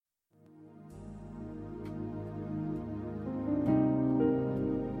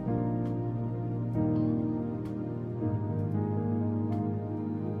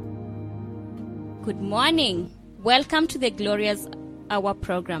Good morning. Welcome to the Glorious Hour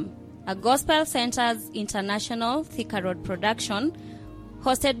program, a Gospel Centers International Thika Road production,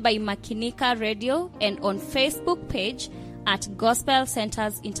 hosted by Makinika Radio and on Facebook page at Gospel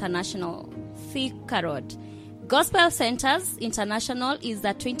Centers International Thika Road. Gospel Centers International is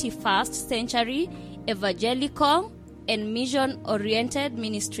the 21st century evangelical and mission-oriented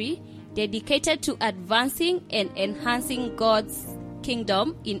ministry dedicated to advancing and enhancing God's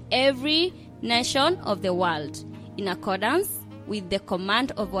kingdom in every nation of the world, in accordance with the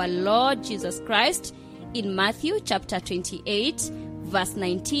command of our Lord Jesus Christ in Matthew chapter 28, verse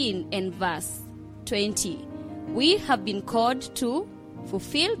 19 and verse 20. We have been called to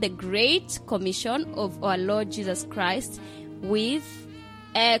fulfill the great commission of our Lord Jesus Christ with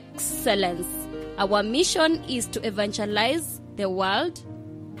excellence. Our mission is to evangelize the world,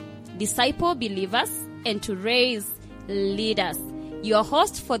 disciple believers, and to raise leaders. Your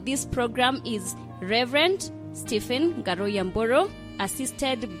host for this program is Reverend Stephen MBURU,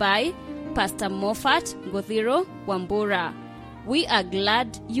 assisted by Pastor Moffat Gothiro Wambura. We are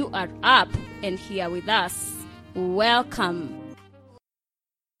glad you are up and here with us. Welcome.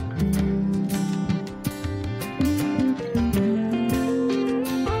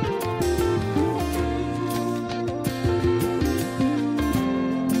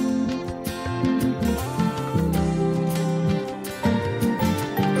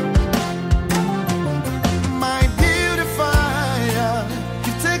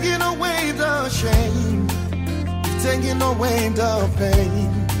 Taking away the pain,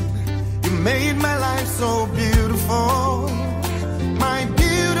 you made my life so beautiful. My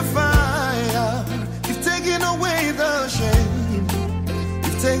beautifier, you've taken away the shame,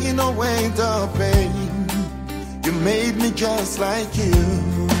 you've taken away the pain, you made me just like you.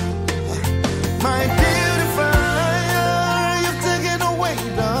 My beautifier, you've taken away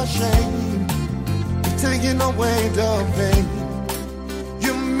the shame, you've taken away the pain,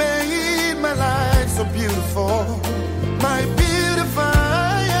 you made my life so beautiful. My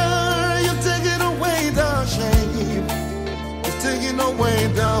beautifier, you've taken away the shame, you've taken away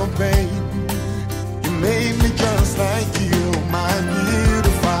the pain, you made me just like you. My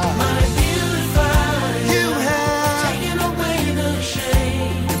beautifier, you have taken away the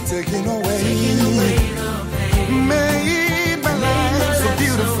shame, you've taken away the pain, made my life so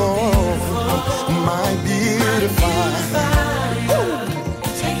beautiful. My beautifier,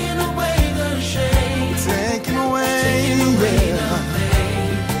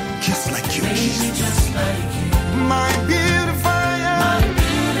 just like you, Jesus. My beautifier,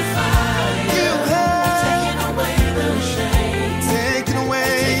 you have taken away the shame, taken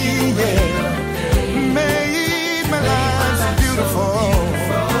away, made my life so beautiful.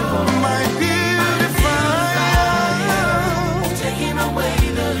 My beautifier, taking away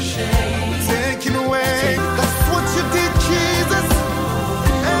the shame, taking away. That's what you did, Jesus.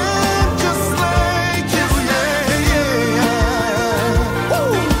 I'm just like you,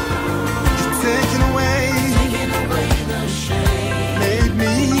 taking away the shame, made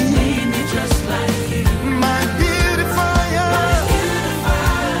me just like you. My beautifier,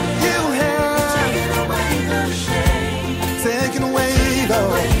 you have taken away the shame, taken away the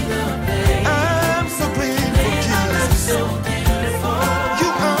pain. I'm so grateful, Jesus. You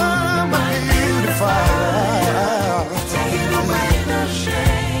are my beautifier, taking away the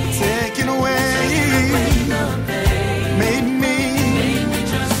shame, taking away the pain, made me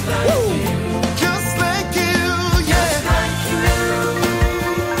just like you.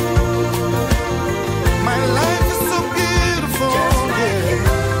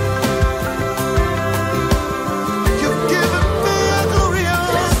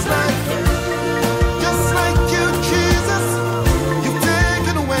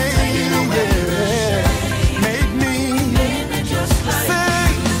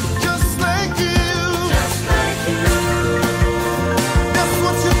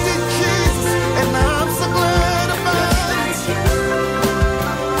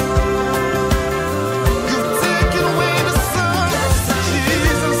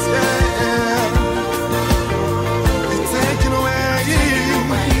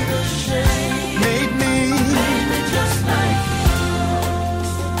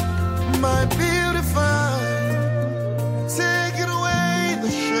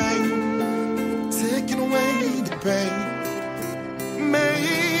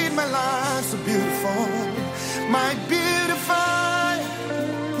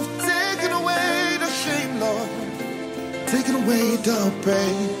 Taking away the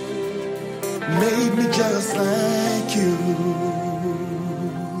pain, made me just like you.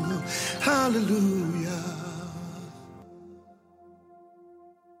 Hallelujah.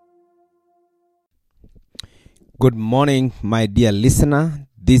 Good morning, my dear listener.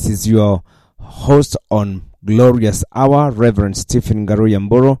 This is your host on Glorious Hour, Reverend Stephen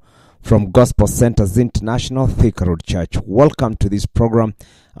MBURU from Gospel Centers International, Thika Road Church. Welcome to this program.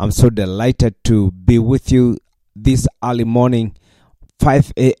 I'm so delighted to be with you this early morning,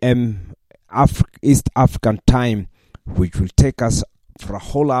 5 a.m. East African time, which will take us for a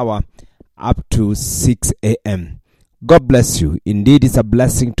whole hour up to 6 a.m. God bless you. Indeed, it's a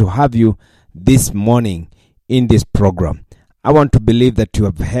blessing to have you this morning in this program. I want to believe that you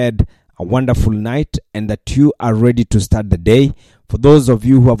have had a wonderful night and that you are ready to start the day. For those of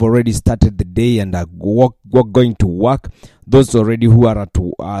you who have already started the day and are going to work, those already who are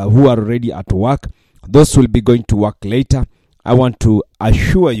already at work, those will be going to work later, I want to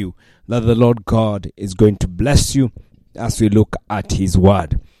assure you that the Lord God is going to bless you as we look at His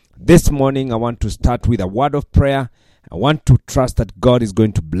Word. This morning, I want to start with a word of prayer. I want to trust that God is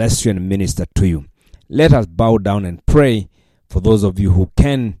going to bless you and minister to you. Let us bow down and pray for those of you who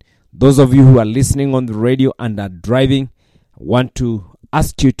can. Those of you who are listening on the radio and are driving, I want to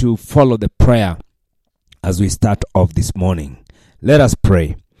ask you to follow the prayer as we start off this morning. Let us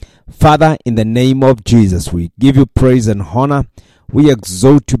pray. Father, in the name of Jesus, we give you praise and honor. We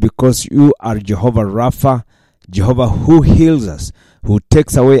exalt you because you are Jehovah Rapha, Jehovah who heals us, who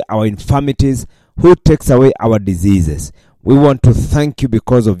takes away our infirmities, who takes away our diseases. We want to thank you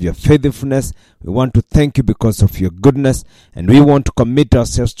because of your faithfulness. We want to thank you because of your goodness. And we want to commit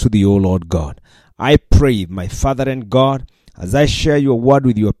ourselves to thee, O Lord God. I pray, my Father and God, as I share your word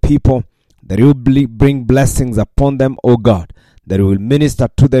with your people, that you will bring blessings upon them, O God, that you will minister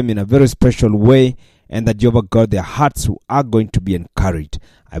to them in a very special way, and that, Jehovah God, their hearts are going to be encouraged.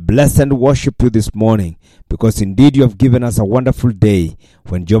 I bless and worship you this morning, because indeed you have given us a wonderful day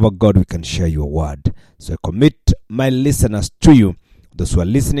when, Jehovah God, we can share your word. So I commit my listeners to you, those who are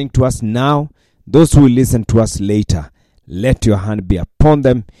listening to us now, those who will listen to us later. Let your hand be upon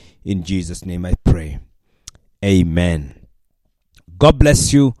them. In Jesus' name I pray. Amen. God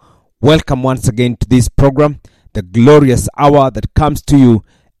bless you. Welcome once again to this program, the Glorious Hour, that comes to you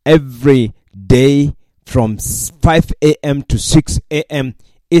every day from 5 a.m. to 6 a.m.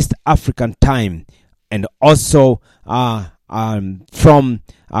 East African time, and also coming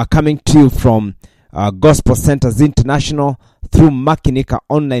to you from Gospel Centers International through Makinika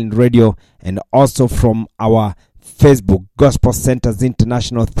Online Radio, and also from our Facebook, Gospel Centers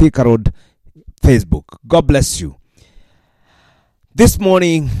International Thika Road Facebook. God bless you. This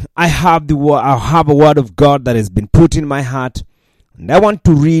morning, I have a word of God that has been put in my heart, and I want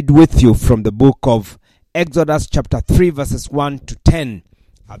to read with you from the book of Exodus chapter 3 verses 1 to 10.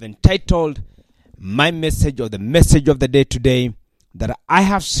 I've entitled my message, or the message of the day today, that I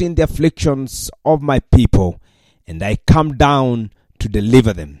have seen the afflictions of my people, and I come down to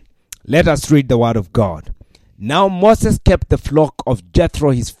deliver them. Let us read the word of God. Now Moses kept the flock of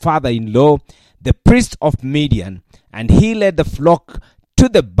Jethro, his father-in-law, the priest of Midian, and he led the flock to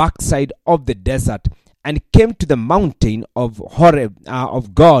the backside of the desert, and came to the mountain of Horeb,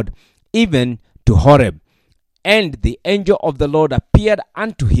 of God, even to Horeb. And the angel of the Lord appeared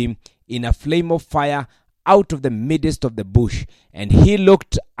unto him in a flame of fire out of the midst of the bush. And he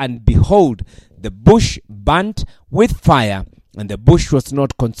looked, and behold, the bush burnt with fire, and the bush was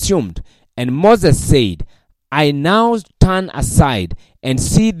not consumed. And Moses said, I now turn aside and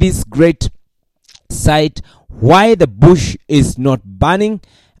see this great sight, why the bush is not burning.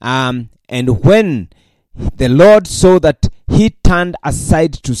 And when the Lord saw that he turned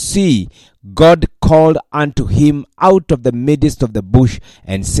aside to see, God called unto him out of the midst of the bush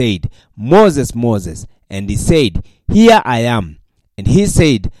and said, Moses, Moses. And he said, Here I am. And he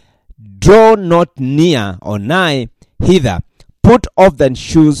said, Draw not near or nigh hither. Put off thine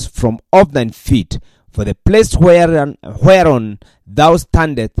shoes from off thine feet, for the place whereon thou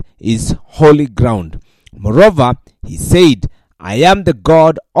standest is holy ground. Moreover, he said, I am the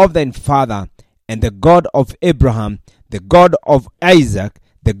God of thine father, and the God of Abraham, the God of Isaac,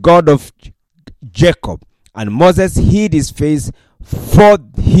 the God of Jacob. And Moses hid his face, for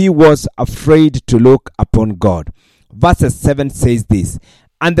he was afraid to look upon God. Verse 7 says this,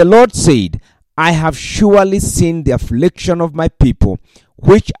 And the Lord said, I have surely seen the affliction of my people,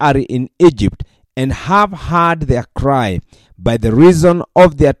 which are in Egypt, and have heard their cry by the reason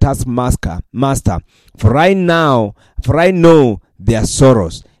of their taskmaster. For I know their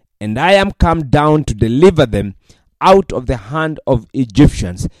sorrows, and I am come down to deliver them out of the hand of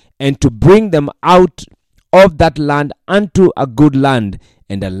Egyptians, and to bring them out of that land unto a good land,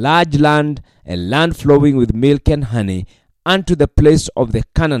 and a large land, a land flowing with milk and honey, unto the place of the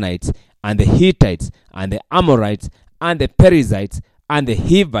Canaanites, and the Hittites, and the Amorites, and the Perizzites, and the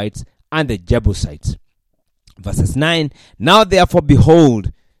Hivites, and the Jebusites. Verses 9, now therefore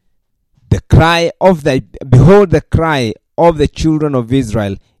behold the cry of the children of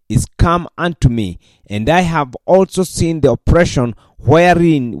Israel is come unto me, and I have also seen the oppression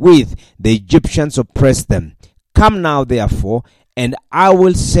wherein with the Egyptians oppressed them. Come now therefore, and I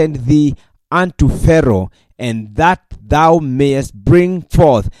will send thee unto Pharaoh, and that thou mayest bring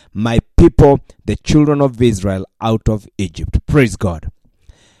forth my people, the children of Israel, out of Egypt. Praise God.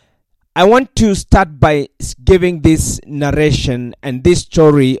 I want to start by giving this narration and this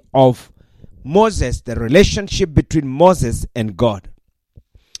story of Moses, the relationship between Moses and God.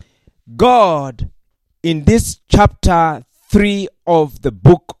 God, in this chapter 3 of the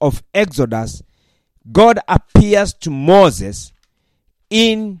book of Exodus, God appears to Moses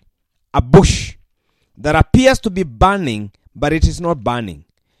in a bush that appears to be burning, but it is not burning.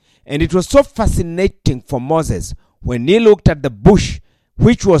 And it was so fascinating for Moses when he looked at the bush,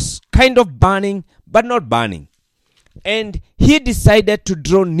 which was kind of burning, but not burning. And he decided to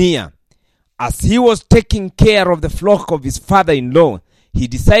draw near. As he was taking care of the flock of his father-in-law, he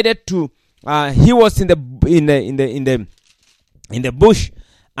decided to, he was in the bush,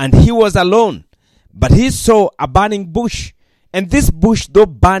 and he was alone. But he saw a burning bush. And this bush, though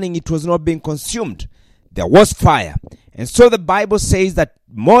burning, it was not being consumed. There was fire. And so the Bible says that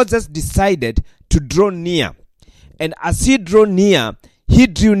Moses decided to draw near. And as he drew near,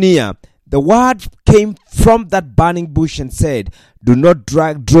 the word came from that burning bush and said, do not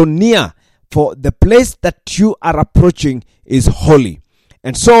draw near, for the place that you are approaching is holy.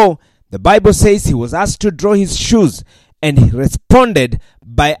 And so the Bible says he was asked to draw his shoes, and he responded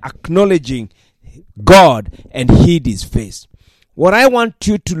by acknowledging God and hid his face. What I want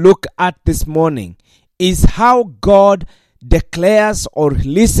you to look at this morning is how God declares or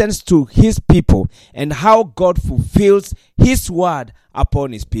listens to his people, and how God fulfills his word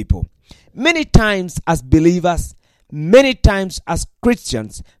upon his people. Many times as believers, many times as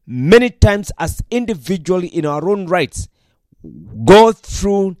Christians, many times as individually in our own rights, go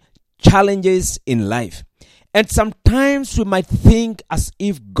through challenges in life. And sometimes we might think as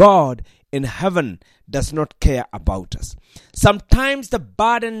if God in heaven does not care about us. Sometimes the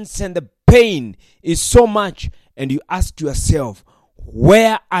burdens and the pain is so much, and you ask yourself,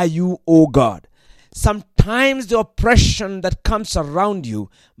 where are you, O God? Sometimes the oppression that comes around you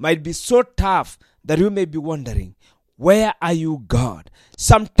might be so tough that you may be wondering, where are you, God?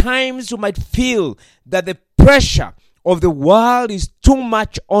 Sometimes you might feel that the pressure of the world is too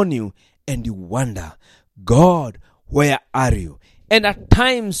much on you, and you wonder, God, where are you? And at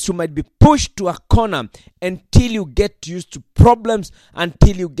times you might be pushed to a corner until you get used to problems,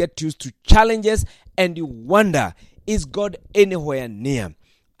 until you get used to challenges, and you wonder, is God anywhere near?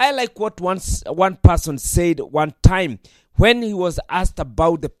 I like what one person said one time when he was asked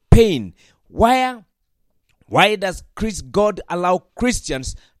about the pain. Why does God allow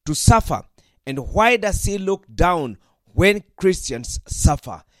Christians to suffer? And why does he look down when Christians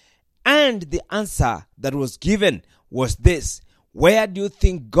suffer? And the answer that was given was this: where do you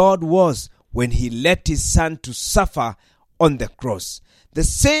think God was when he let his son to suffer on the cross? The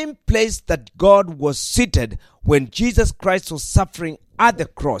same place that God was seated when Jesus Christ was suffering at the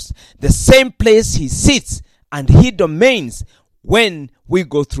cross. The same place he sits and he domains when we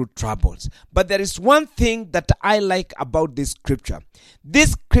go through troubles. But there is one thing that I like about this scripture.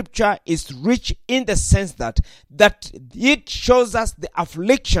 This scripture is rich in the sense that it shows us the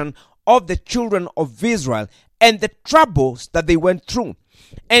affliction of the children of Israel and the troubles that they went through.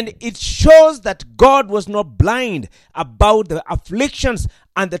 And it shows that God was not blind about the afflictions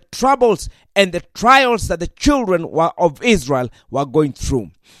and the troubles and the trials that the children of Israel were going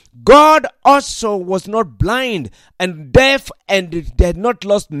through. God also was not blind and deaf and had not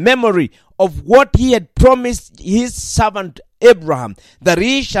lost memory of what he had promised his servant Abraham, that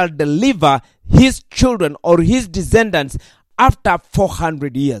he shall deliver his children or his descendants after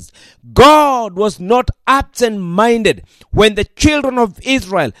 400 years. God was not absent-minded when the children of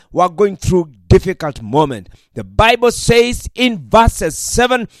Israel were going through difficult moment. The Bible says in verses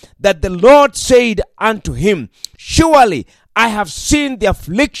 7 that the Lord said unto him, surely I have seen the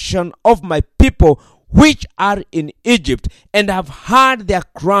affliction of my people which are in Egypt, and have heard their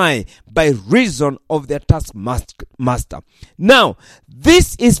cry by reason of their taskmaster. Now,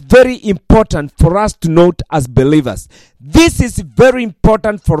 this is very important for us to note as believers. This is very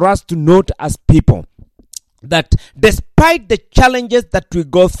important for us to note as people. That despite the challenges that we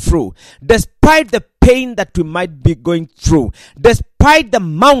go through, despite the pain that we might be going through, despite the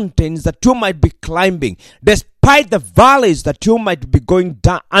mountains that you might be climbing, despite the valleys that you might be going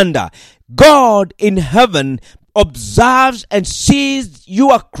down under, God in heaven observes and sees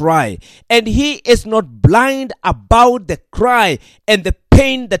your cry, and he is not blind about the cry and the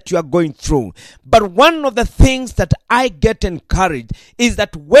pain that you are going through. But one of the things that I get encouraged is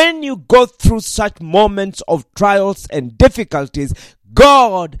that when you go through such moments of trials and difficulties,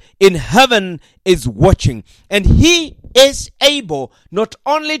 God in heaven is watching, and he is able not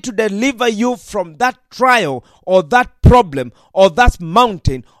only to deliver you from that trial or that problem or that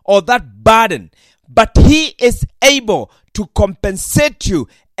mountain or that burden, but he is able to compensate you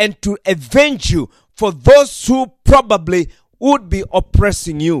and to avenge you for those who probably would be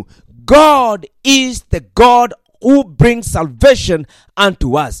oppressing you. God is the God who brings salvation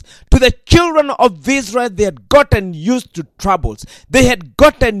unto us. To the children of Israel, they had gotten used to troubles. They had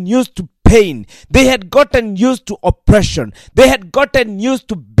gotten used to pain. They had gotten used to oppression. They had gotten used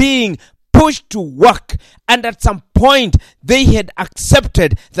to being pushed to work. And at some point, they had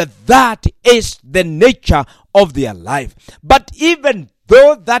accepted that that is the nature of their life. But even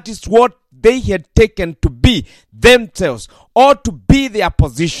though that is what they had taken to be themselves or to be their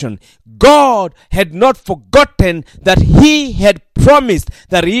position, God had not forgotten that he had promised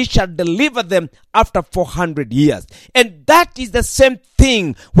that he shall deliver them after 400 years. And that is the same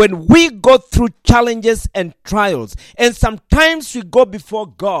thing when we go through challenges and trials. And sometimes we go before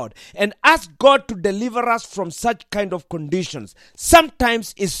God and ask God to deliver us from such kind of conditions.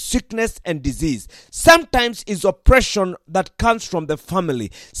 Sometimes it's sickness and disease. Sometimes it's oppression that comes from the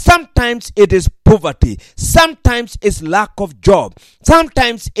family. Sometimes it is poverty. Sometimes it's lack of job.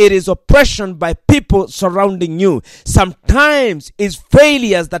 Sometimes it is oppression by people surrounding you. Sometimes it's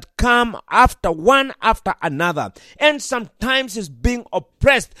failures that come after one after another. And sometimes it's being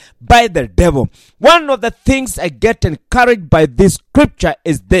oppressed by the devil. One of the things I get encouraged by this scripture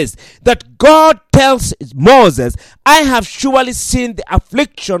is this, that God tells Moses, I have surely seen the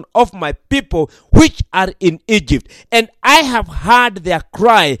affliction of my people which are in Egypt, and I have heard their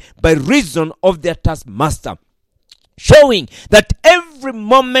cry by reason of their taskmaster. Showing that every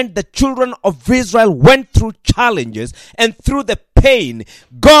moment the children of Israel went through challenges and through the pain,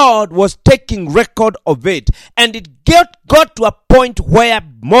 God was taking record of it. And it got to a point where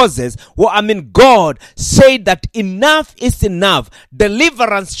God said that enough is enough.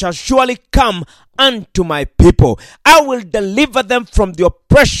 Deliverance shall surely come unto my people. I will deliver them from the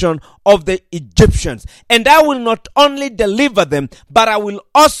oppression of the Egyptians. And I will not only deliver them, but I will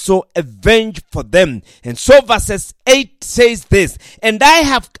also avenge for them. And so verses 8 says this, and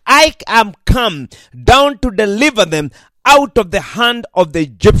I am come down to deliver them out of the hand of the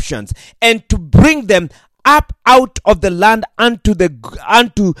Egyptians, and to bring them up out of the land unto a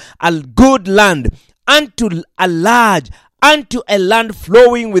good land, unto a land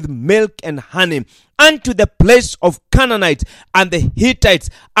flowing with milk and honey, unto the place of Canaanites and the Hittites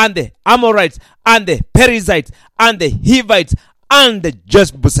and the Amorites and the Perizzites and the Hivites and the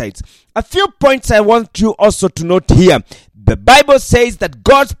Jebusites. A few points I want you also to note here. The Bible says that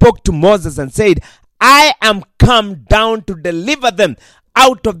God spoke to Moses and said, I am come down to deliver them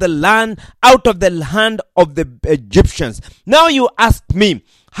out of the hand of the Egyptians. Now you ask me,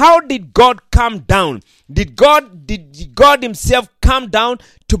 how did God come down? Did God himself come down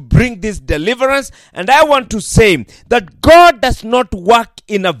to bring this deliverance? And I want to say that God does not work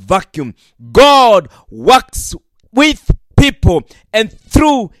in a vacuum. God works with people and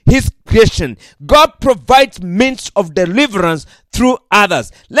through his creation. God provides means of deliverance through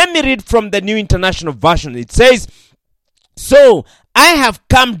others. Let me read from the New International Version. It says, so I have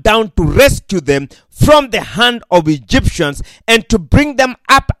come down to rescue them from the hand of Egyptians and to bring them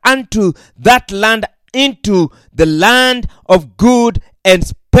up unto that land, into the land of good and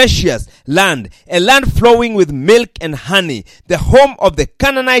spacious land, a land flowing with milk and honey, the home of the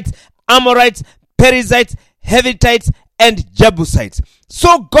Canaanites, Amorites, Perizzites, Hittites, and Jebusites.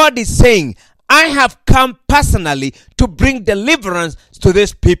 So God is saying, I have come personally to bring deliverance to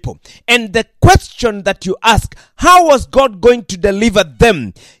these people. And the question that you ask, how was God going to deliver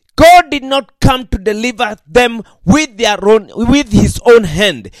them? God did not come to deliver them with his own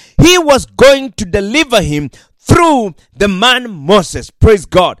hand. He was going to deliver him through the man Moses. Praise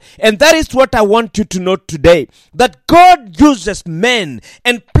God. And that is what I want you to know today, that God uses men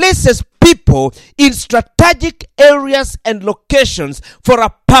and places people in strategic areas and locations for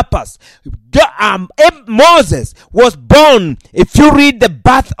a purpose. Moses was born. If you read the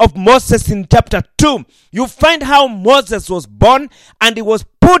birth of Moses in chapter 2, you find how Moses was born, and he was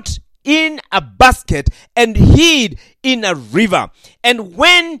put in a basket and hid in a river. And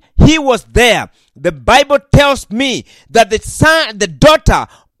when he was there, the Bible tells me that the daughter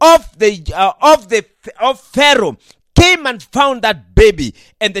of Pharaoh came and found that baby,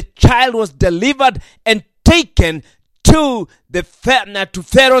 and the child was delivered and taken to to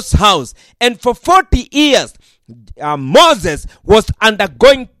Pharaoh's house. And for 40 years, Moses was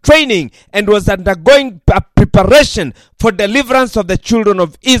undergoing training and was undergoing preparation for deliverance of the children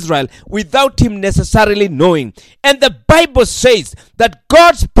of Israel without him necessarily knowing. And the Bible says that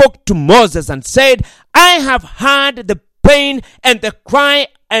God spoke to Moses and said, I have heard the pain and the cry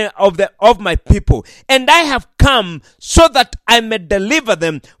of my people, and I have come so that I may deliver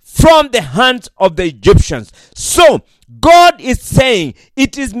them from the hands of the Egyptians. So God is saying,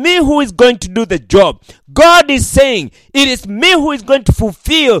 it is me who is going to do the job. God is saying, it is me who is going to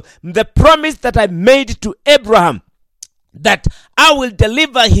fulfill the promise that I made to Abraham, that I will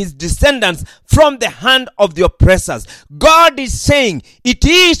deliver his descendants from the hand of the oppressors. God is saying, it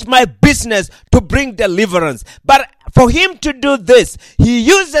is my business to bring deliverance. But for him to do this, he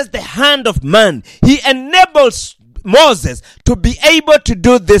uses the hand of man. He enables Moses to be able to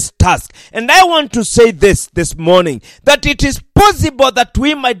do this task. And I want to say this morning, that it is possible that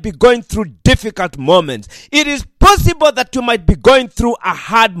we might be going through difficult moments. It is possible that you might be going through a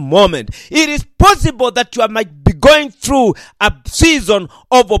hard moment. It is possible that you might be going through a season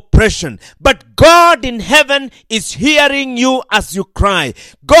of oppression. But God in heaven is hearing you as you cry.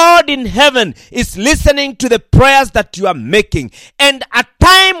 God in heaven is listening to the prayers that you are making. And a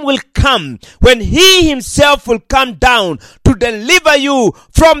time will come when he himself will come down to deliver you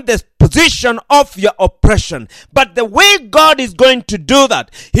from the position of your oppression. But the way God is going to do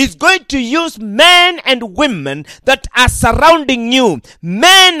that, he's going to use men and women that are surrounding you,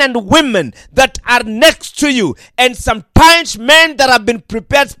 men and women that are next to you, and sometimes men that have been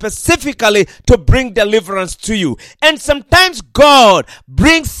prepared specifically to bring deliverance to you. And sometimes God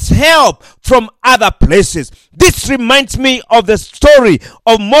brings help from other places. This reminds me of the story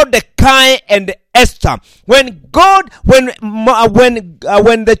of Mordecai and Esther. When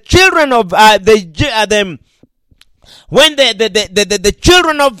the children of the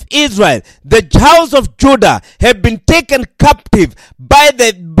children of Israel, the house of Judah, have been taken captive by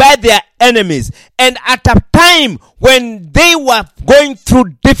their enemies, and at a time when they were going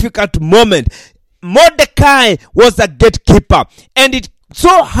through difficult moment, Mordecai was a gatekeeper, and it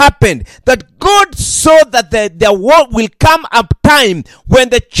so happened that God saw that there will come a time when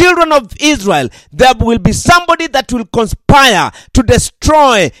the children of Israel, there will be somebody that will conspire to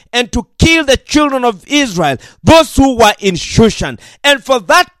destroy and to kill the children of Israel, those who were in Shushan. And for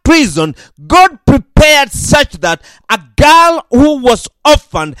that reason, God prepared such that a girl who was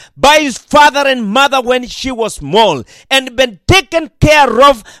orphaned by his father and mother when she was small and been taken care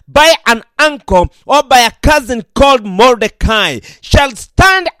of by an uncle or by a cousin called Mordecai shall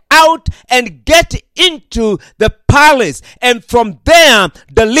stand out and get into the palace, and from there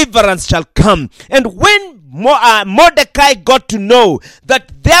deliverance shall come. And when Mordecai got to know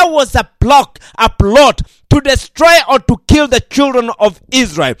that there was a plot to destroy or to kill the children of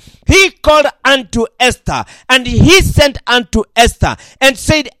Israel, he called unto Esther, and he sent unto Esther and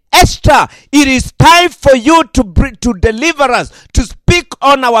said, Esther, it is time for you to deliver us, to speak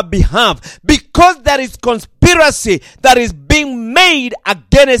on our behalf, because there is conspiracy that is being made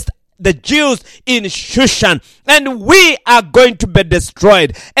against the Jews in Shushan, and we are going to be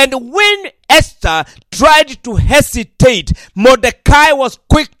destroyed. And when Esther tried to hesitate, Mordecai was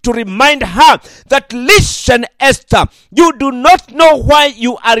quick to remind her that, listen, Esther, you do not know why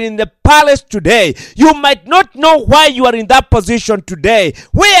you are in the palace today. You might not know why you are in that position today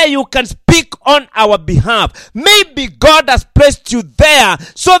where you can speak on our behalf. Maybe God has placed you there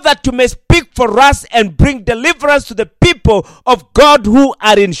so that you may speak for us and bring deliverance to the people of God who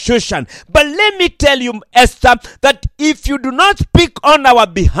are in Shushan. But let me tell you, Esther, that if you do not speak on our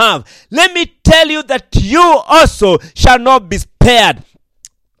behalf, let me tell you that you also shall not be spared.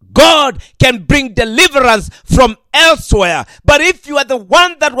 God can bring deliverance from elsewhere, but if you are the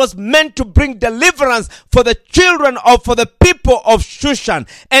one that was meant to bring deliverance for the children or for the people of Shushan,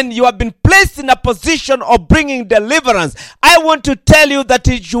 and you have been placed in a position of bringing deliverance, I want to tell you that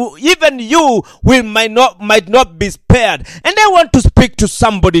even you might not be spared. And I want to speak to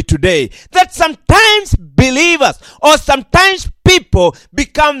somebody today that sometimes believers or sometimes people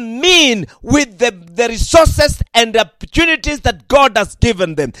become mean with the resources and the opportunities that God has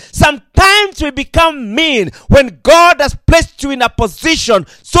given them. Sometimes we become mean when God has placed you in a position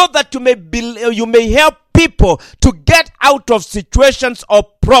so that you may help people to get out of situations or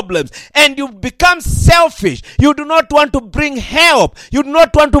problems, and you become selfish. You do not want to bring help. You do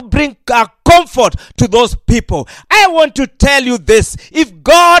not want to bring comfort to those people. I want to tell you this: if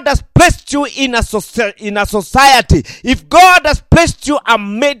God has placed you in a society, if God has placed you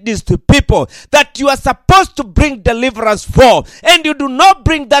amid these people that you are supposed to bring deliverance for, and you do not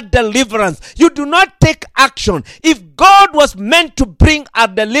bring that deliverance, you do not take action. If God was meant to bring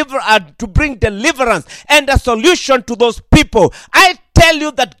deliverance and a solution to those people, I tell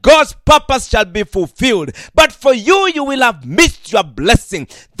you that God's purpose shall be fulfilled. But for you, you will have missed your blessing.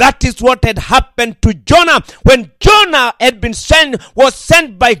 That is what had happened to Jonah when Jonah was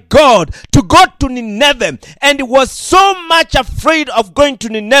sent by God to go to Nineveh, and he was so much afraid of going to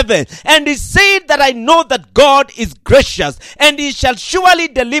Nineveh, and he said that I know that God is gracious and he shall surely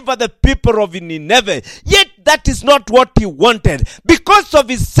deliver the people of Nineveh. Yet that is not what he wanted. Because of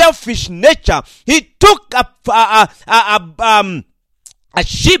his selfish nature, he took a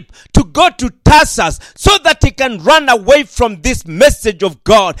sheep to go to Tarsus so that he can run away from this message of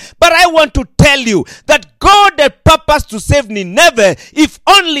God. But I want to tell you that God had purpose to save Nineveh if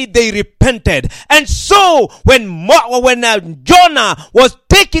only they repented. And so when Jonah was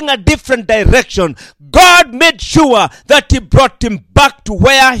taking a different direction, God made sure that he brought him back to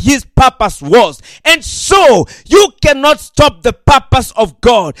where his purpose was. And so you cannot stop the purpose of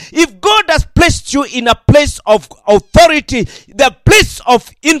God. If God has placed you in a place of authority, the place of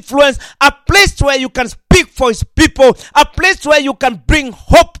influence, a place where you can speak for his people, a place where you can bring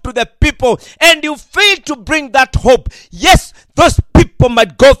hope to the people, and you fail to bring that hope, yes, those people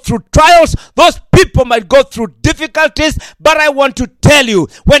might go through trials, those people might go through difficulties, but I want to tell you,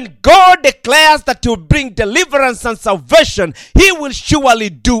 when God declares that he will bring deliverance and salvation, he will surely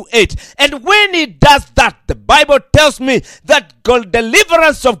do it. And when he does that, the Bible tells me that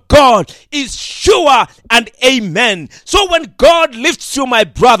deliverance of God is sure and amen. So when God lifts you, my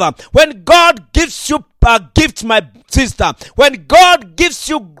brother, when God gives you gift, my sister, when God gives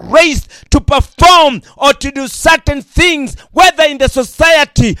you grace to perform or to do certain things, whether in the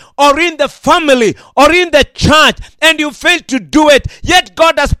society or in the family or in the church, and you fail to do it, yet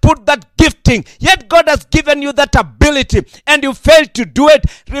God has put that gifting, yet God has given you that ability, and you fail to do it,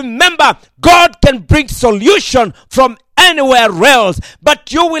 remember, God can bring solution from anywhere else,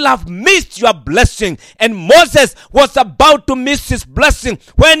 but you will have missed your blessing. And Moses was about to miss his blessing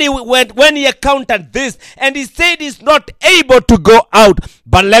when he encountered this, and he said he's not able to go out.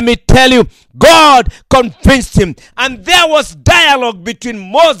 But let me tell you, God convinced him, and there was dialogue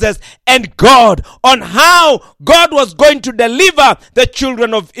between Moses and God on how God was going to deliver the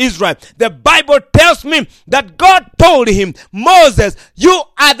children of Israel. The Bible tells me that God told him, Moses, you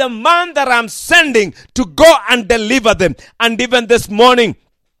are the man that I'm sending to go and deliver them. And even this morning,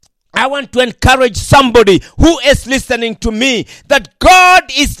 I want to encourage somebody who is listening to me that God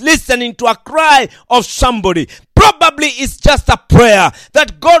is listening to a cry of somebody. Probably it's just a prayer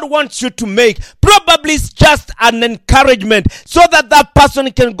that God wants you to make. Probably it's just an encouragement so that that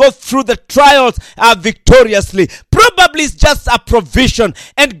person can go through the trials victoriously. Probably it's just a provision,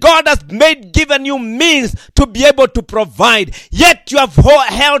 and God has given you means to be able to provide. Yet you have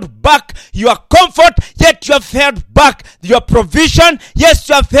held back your comfort. Yet you have held back your provision. Yes,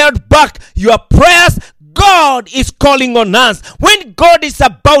 you have held back your prayers. God is calling on us. When God is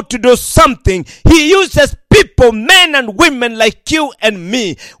about to do something, he uses people, men and women like you and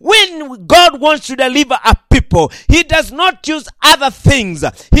me. When God wants to deliver a people, he does not use other things.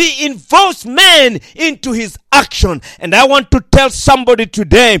 He involves men into his action. And I want to tell somebody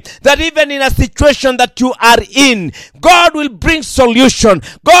today that even in a situation that you are in, God will bring solution.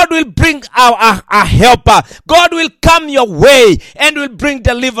 God will bring a helper. God will come your way and will bring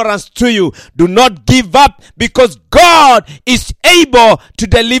deliverance to you. Do not give up, because God is able to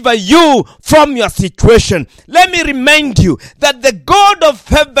deliver you from your situation. Let me remind you that the God of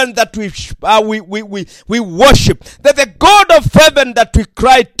heaven that we worship, that the God of heaven that we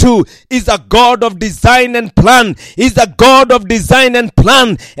cry to, is a God of design and plan. Is a God of design and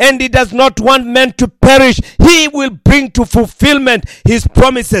plan, and he does not want men to perish. He will bring to fulfillment his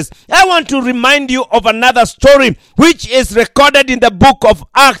promises. I want to remind you of another story which is recorded in the book of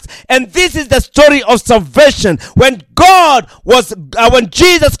Acts, and this is the story of salvation. When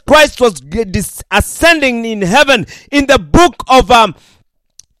Jesus Christ was ascending in heaven, in the book of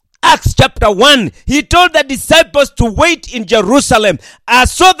Acts chapter 1, he told the disciples to wait in Jerusalem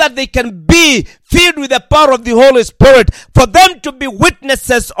so that they can be filled with the power of the Holy Spirit, for them to be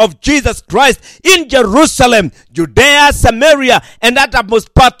witnesses of Jesus Christ in Jerusalem, Judea, Samaria, and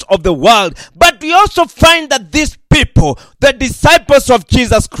uttermost part of the world. But we also find that these people, the disciples of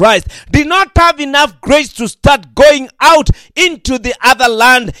Jesus Christ, did not have enough grace to start going out into the other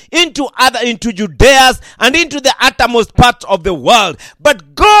land, into Judea and into the uttermost part of the world.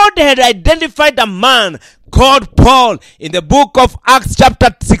 But God had identified a man called Paul. In the book of Acts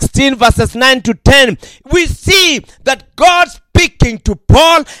chapter 16 verses 9 to 10, we see that God speaking to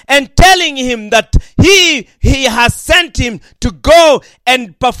Paul and telling him that he has sent him to go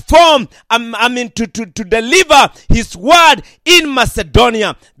and perform, to deliver his word in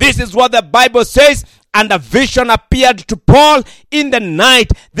Macedonia. This is what the Bible says. And a vision appeared to Paul in the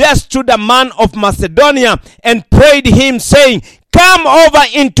night. There stood a man of Macedonia and prayed him, saying, "Come over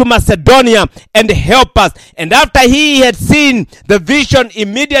into Macedonia and help us." And after he had seen the vision,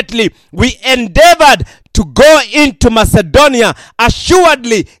 immediately we endeavored to go into Macedonia,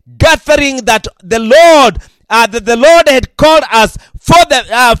 assuredly gathering that the Lord had called us for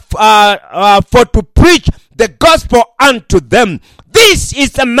to preach the gospel unto them. This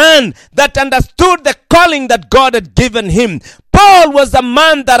is a man that understood the calling that God had given him. Paul was a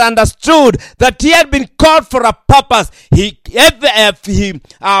man that understood that he had been called for a purpose. He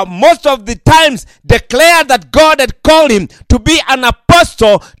most of the times declared that God had called him to be an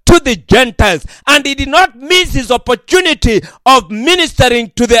apostle to the Gentiles, and he did not miss his opportunity of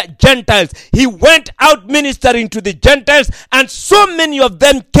ministering to the Gentiles. He went out ministering to the Gentiles, and so many of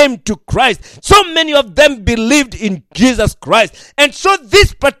them came to Christ. So many of them believed in Jesus Christ. And so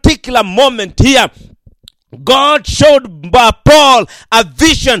this particular moment here, God showed Paul a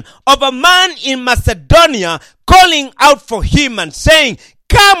vision of a man in Macedonia calling out for him and saying,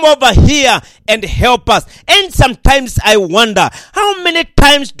 "Come over here and help us." And sometimes I wonder, how many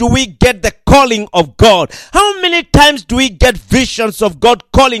times do we get the calling of God? How many times do we get visions of God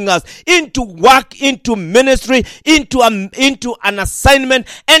calling us into work, into ministry, into an assignment?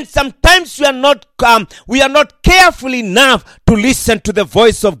 And sometimes we are not careful enough to listen to the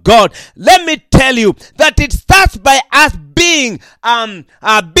voice of God. Let me tell you that it starts by us being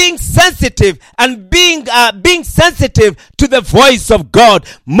sensitive and being sensitive to the voice of God.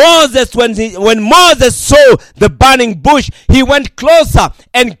 Moses, when Moses saw the burning bush, he went closer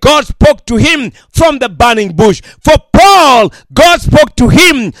and God spoke to him from the burning bush. For Paul, God spoke to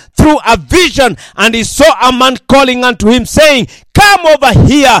him through a vision, and he saw a man calling unto him, saying, "Come over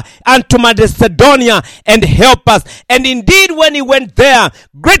here unto Macedonia and help us." And indeed, when he went there,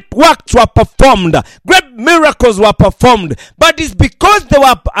 great works were performed, great miracles were performed. But it's because they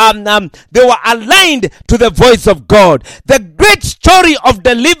were aligned to the voice of God. The great story of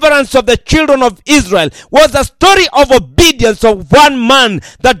deliverance of the children of Israel was a story of obedience of one man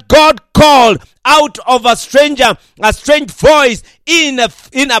that God called out of a strange voice in a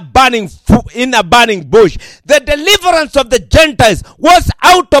burning bush. The deliverance of the Gentiles was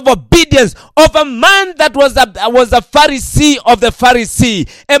out of obedience of a man that was a Pharisee of the Pharisee,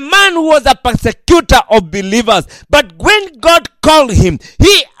 a man who was a persecutor of believers. But when God called him,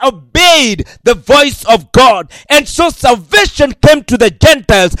 he obeyed the voice of God, and so salvation came to the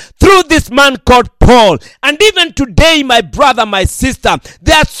Gentiles through this man called Paul. And even today, my brother, my sister,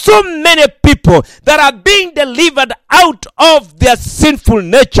 there are so many people that are being delivered out of their sinful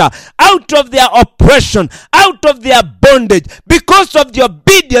nature, out of their oppression, out of their bondage, because of the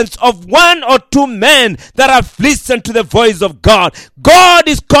obedience of one or two men that have listened to the voice of God. God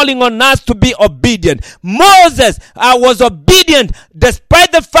is calling on us to be obedient. Moses was obedient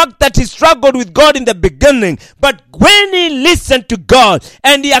despite the fact that he struggled with God in the beginning. But when he listened to God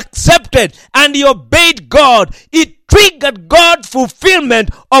and he accepted and he obeyed God, it triggered God's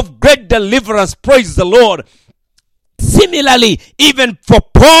fulfillment of great deliverance. Praise the Lord. Similarly, even for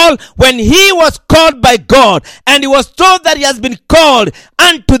Paul, when he was called by God and he was told that he has been called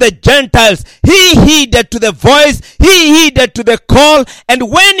unto the Gentiles, he heeded to the voice, he heeded to the call, and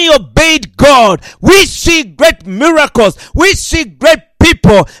when he obeyed God, we see great miracles, we see great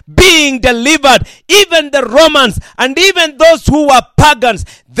people being delivered. Even the Romans and even those who were pagans,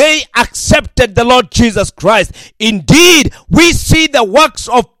 they accepted the Lord Jesus Christ. Indeed, we see the works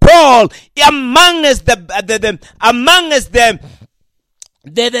of Paul among us the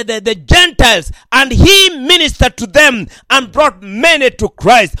Gentiles, and he ministered to them and brought many to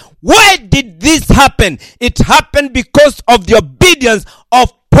Christ. Why did this happen? It happened because of the obedience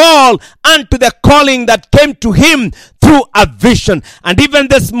of Paul unto the calling that came to him through a vision. And even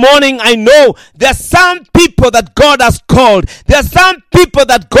this morning, I know there are some people that God has called. There are some people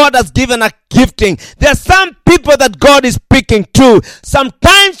that God has given a gifting. There are some people that God is speaking to.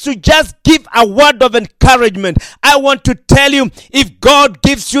 Sometimes you just give a word of encouragement. I want to tell you, if God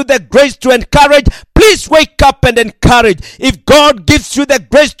gives you the grace to encourage, please wake up and encourage. If God gives you the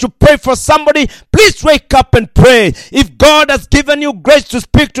grace to pray for somebody, please wake up and pray. If God has given you grace to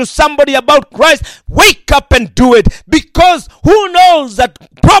speak to somebody about Christ, wake up and do it. Because who knows that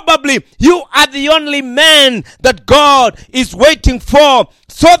probably you are the only man that God is waiting for,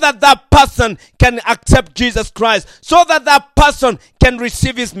 so that that person can accept Jesus Christ, so that that person can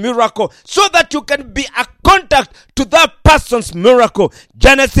receive his miracle, so that you can be a contact to that person's miracle.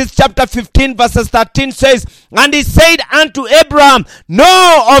 Genesis chapter 15 verses 13 says, "And he said unto Abraham,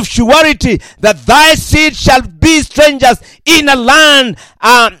 Know of surety that thy seed shall be strangers in a land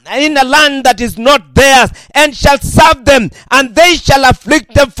that is not theirs, and shall serve them, and they shall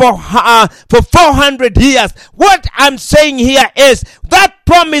afflict them for 400 years. What I'm saying here is that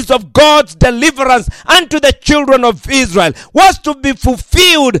promise of God's deliverance unto the children of Israel was to be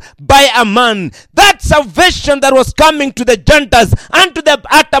fulfilled by a man. That salvation that was coming to the Gentiles and to the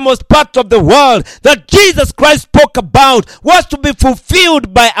uttermost parts of the world that Jesus Christ spoke about was to be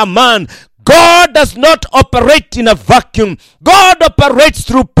fulfilled by a man. God does not operate in a vacuum. God operates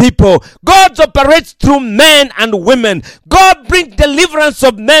through people. God operates through men and women. God brings deliverance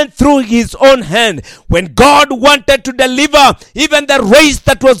of men through his own hand. When God wanted to deliver even the race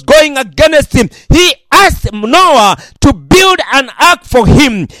that was going against him, he asked Noah to build an ark for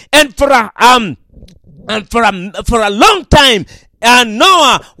him. And for a long time,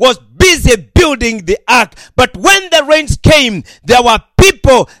 Noah was busy building the ark. But when the rains came, there were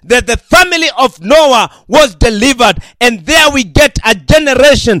people that the family of Noah was delivered. And there we get a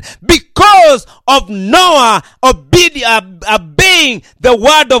generation because of Noah obeying the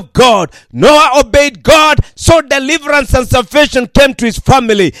word of God. Noah obeyed God, so deliverance and salvation came to his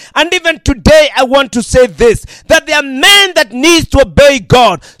family. And even today I want to say this, that there are men that needs to obey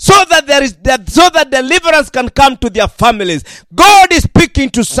God so that deliverance can come to their families. God is speaking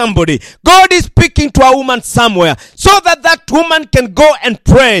to somebody. God is speaking to a woman somewhere, so that that woman can go and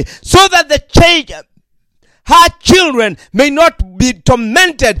pray, so that her children may not be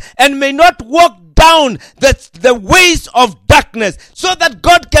tormented and may not walk down the ways of darkness, so that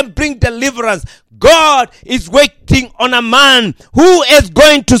God can bring deliverance. God is waiting on a man who is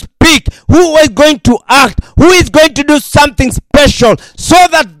going to speak, who is going to act, who is going to do something special, so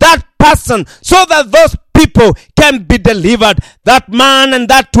that those people can be delivered. That man and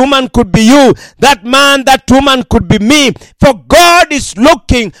that woman could be you. That man, that woman could be me. For God is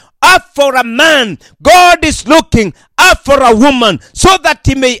looking up for a man. God is looking up for a woman so that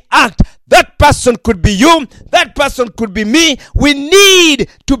he may act. That person could be you. That person could be me. We need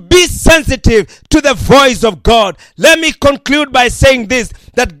to be sensitive to the voice of God. Let me conclude by saying this,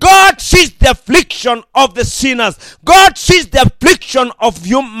 that God sees the affliction of the sinners. God sees the affliction of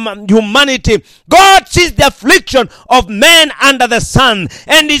humanity. God sees the affliction of men under the sun.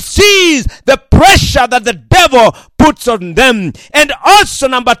 And he sees the pressure that the devil puts on them. And also,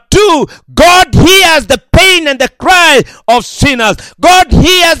 number 2, God hears the pain and the cry of sinners. God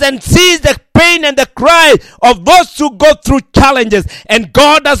hears and sees the pain and the cry of those who go through challenges. And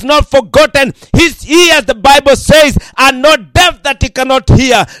God has not forgotten. His ears, the Bible says, are not deaf that he cannot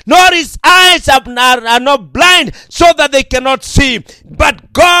hear, nor his eyes are not blind so that they cannot see.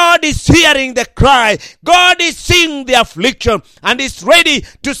 But God is hearing the cry. God is seeing the affliction and is ready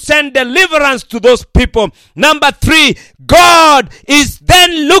to send deliverance to those people. Number 3, God is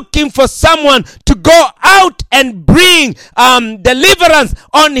then looking for someone to go out and bring deliverance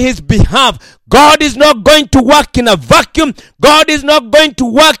on his behalf. God is not going to work in a vacuum. God is not going to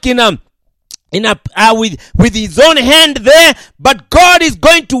work with his own hand there, but God is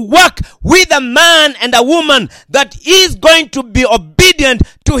going to work with a man and a woman that is going to be obedient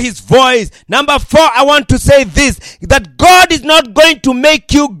to his voice. Number 4, I want to say this, that God is not going to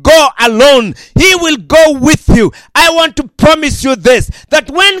make you go alone. He will go with you. I want to promise you this,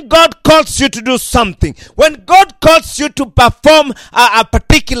 that when God calls you to do something, when God calls you to perform a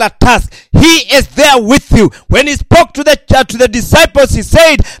particular task, he is there with you. When he spoke to the disciples, he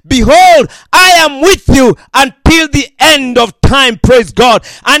said, "Behold, I am with you until the end of time." Praise God.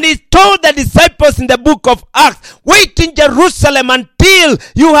 And he told the disciples in the book of Acts, "Wait in Jerusalem until until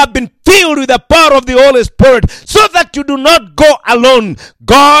you have been filled with the power of the Holy Spirit, so that you do not go alone.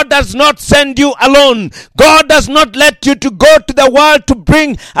 God does not send you alone. God does not let you to go to the world to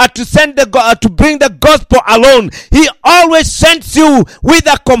bring the gospel alone. He always sends you with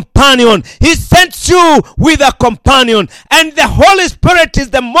a companion. He sends you with a companion, and the Holy Spirit is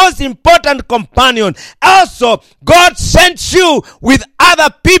the most important companion. Also, God sends you with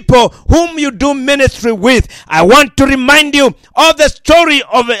other people whom you do ministry with. I want to remind you of the story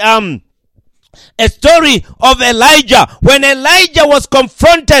of Elijah, when Elijah was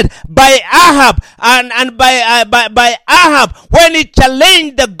confronted by Ahab and by Ahab, when he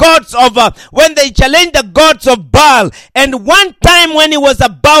challenged the gods of Baal. And one time when he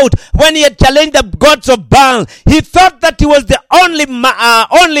had challenged the gods of Baal, he thought that he was the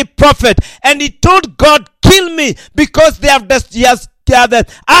only prophet, and he told God, "Kill me, because Ahab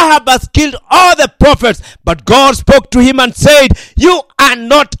has killed all the prophets." But God spoke to him and said, "You are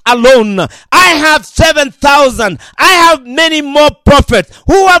not alone. I have 7,000. I have many more prophets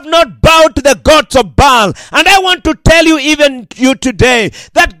who have not bowed to the gods of Baal." And I want to tell you, even you today,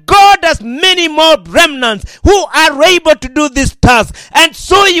 that God has many more remnants who are able to do this task. And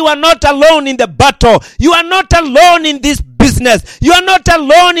so you are not alone in the battle. You are not alone in this business. You are not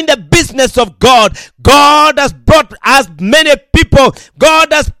alone in the business of God. God has brought us many people.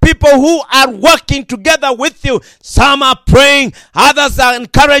 God has people who are working together with you. Some are praying, others are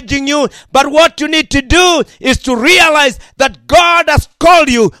encouraging you. But what you need to do is to realize that God has called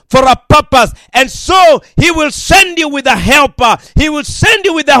you for a purpose. And so He will send you with a helper. He will send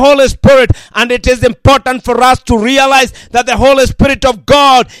you with the Holy Spirit. And it is important for us to realize that the Holy Spirit of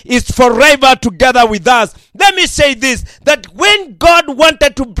God is forever together with us. Let me say this, that when God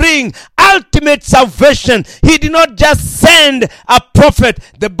wanted to bring ultimate salvation, He did not just send a prophet.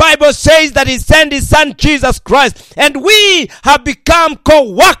 The Bible says that He sent His Son Jesus Christ, and we have become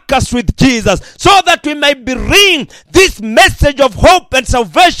co-workers with Jesus, so that we may bring this message of hope and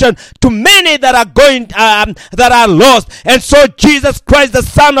salvation to many that are lost. And so Jesus Christ, the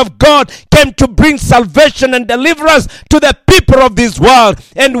Son of God, came to bring salvation and deliverance to the people of this world,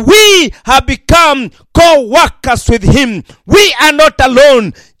 and we have become co-workers with Him. We are not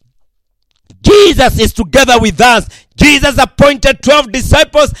alone. Jesus is together with us. Jesus appointed 12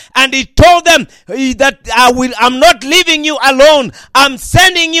 disciples, and He told them that I'm not leaving you alone. I'm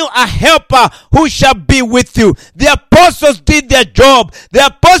sending you a helper who shall be with you. The apostles did their job. The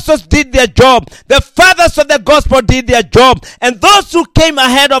apostles did their job. The fathers of the gospel did their job. And those who came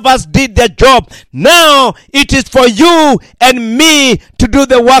ahead of us did their job. Now it is for you and me to do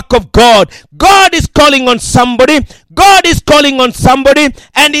the work of God. God is calling on somebody. God is calling on somebody,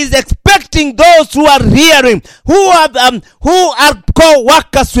 and He's expecting those who are hearing, who are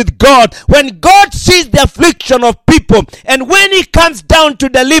co-workers with God. When God sees the affliction of people, and when He comes down to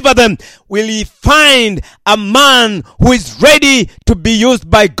deliver them, will He find a man who is ready to be used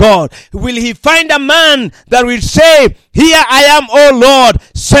by God? Will He find a man that will say, "Here I am, O Lord,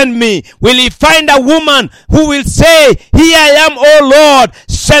 send me"? Will He find a woman who will say, "Here I am, O Lord,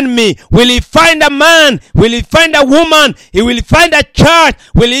 send me"? Will He find a man? Will He find a woman? He will find a church?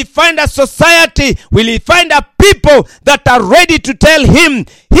 Will He find a society? Will He find a people that are ready to tell Him,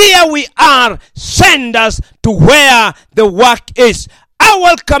 "Here we are, send us to where the work is"? I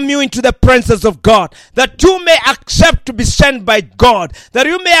welcome you into the presence of God, that you may accept to be sent by God, that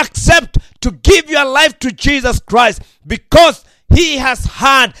you may accept to give your life to Jesus Christ, because He has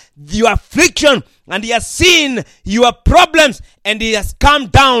heard your affliction, and He has seen your problems, and He has come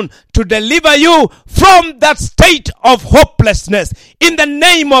down to deliver you from that state of hopelessness. In the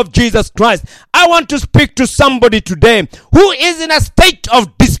name of Jesus Christ, I want to speak to somebody today who is in a state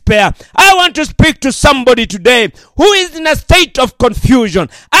of despair. I want to speak to somebody today who is in a state of confusion.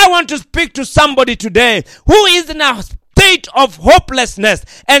 I want to speak to somebody today who is in a state of hopelessness,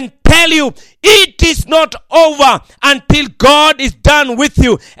 and tell you, it is not over until God is done with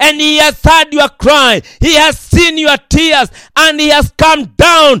you, and He has heard your cry, He has seen your tears, and He has come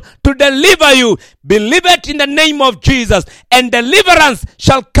down to deliver you. Believe it in the name of Jesus, and deliverance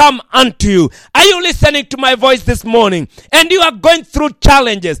shall come unto you. Are you listening to my voice this morning, and you are going through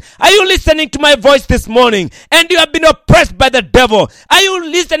challenges? Are you listening to my voice this morning, and you have been oppressed by the devil? Are you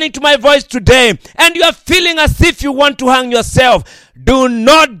listening to my voice today, and you are feeling as if you want to hang yourself? Do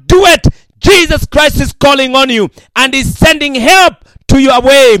not do it. Jesus Christ is calling on you, and He's sending help to your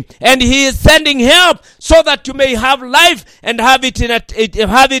way, and He is sending help so that you may have life and have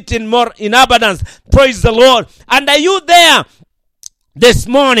it in more in abundance. Praise the Lord. And are you there? this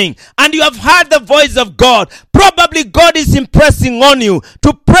morning and you have heard the voice of God, probably God is impressing on you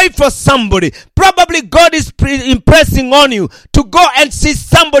to pray for somebody. Probably God is impressing on you to go and see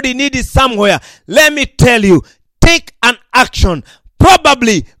somebody needy somewhere. Let me tell you, take an action.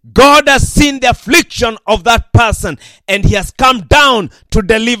 Probably God has seen the affliction of that person and he has come down to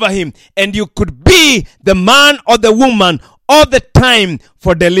deliver him. And you could be the man or the woman all the time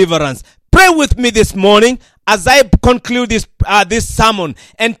for deliverance. Pray with me this morning as I conclude this sermon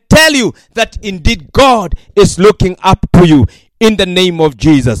and tell you that indeed God is looking up to you in the name of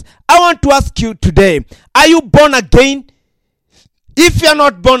Jesus. I want to ask you today, are you born again? If you are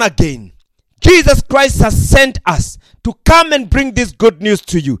not born again, Jesus Christ has sent us to come and bring this good news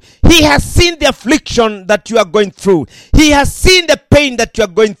to you. He has seen the affliction that you are going through. He has seen the pain that you are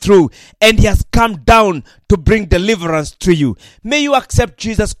going through. And he has come down to bring deliverance to you. May you accept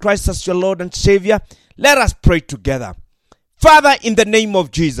Jesus Christ as your Lord and Savior. Let us pray together. Father, in the name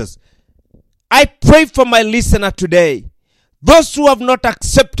of Jesus, I pray for my listener today. Those who have not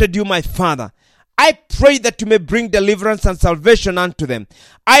accepted you, my Father, I pray that you may bring deliverance and salvation unto them.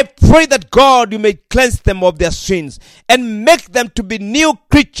 I pray that God, you may cleanse them of their sins and make them to be new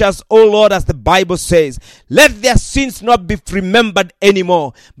creatures, O Lord, as the Bible says. Let their sins not be remembered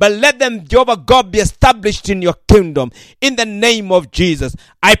anymore, but let them, Jehovah God, be established in your kingdom. In the name of Jesus,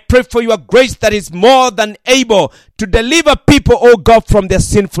 I pray for your grace that is more than able to deliver people, O God, from their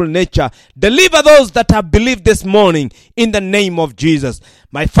sinful nature. Deliver those that have believed this morning in the name of Jesus.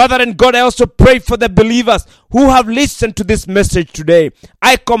 My Father and God, I also pray for the believers who have listened to this message today.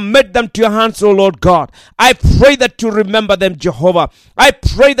 I commit them to your hands, O Lord God. I pray that you remember them, Jehovah. I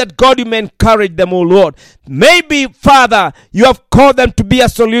pray that, God, you may encourage them, O Lord. Maybe, Father, you have called them to be a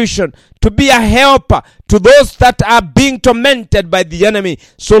solution, to be a helper to those that are being tormented by the enemy.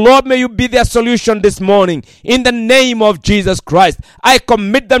 So, Lord, may you be their solution this morning. In the name of Jesus Christ, I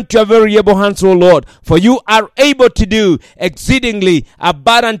commit them to your very able hands, O Lord. For you are able to do exceedingly,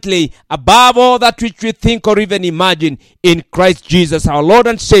 abundantly, above all that which we think or even imagine. In Christ Jesus, our Lord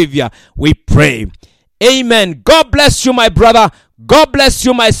and Savior, we pray. Amen. God bless you, my brother. God bless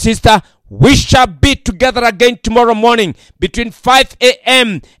you, my sister. We shall be together again tomorrow morning between 5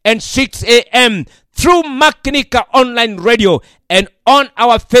 a.m. and 6 a.m. through Makinika Online Radio and on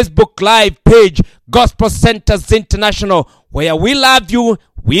our Facebook Live page, Gospel Centers International, where we love you,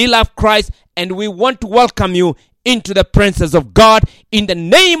 we love Christ, and we want to welcome you into the presence of God. In the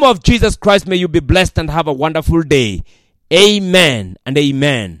name of Jesus Christ, may you be blessed and have a wonderful day. Amen and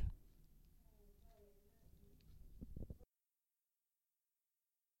amen.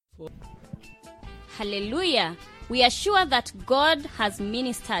 Hallelujah. We are sure that God has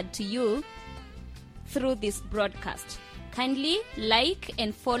ministered to you through this broadcast. Kindly like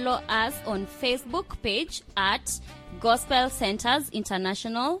and follow us on Facebook page at Gospel Centers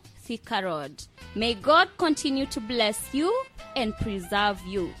International, Thika Road. May God continue to bless you and preserve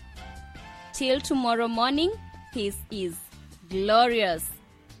you. Till tomorrow morning, this is Glorious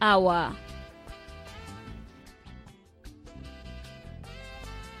Hour.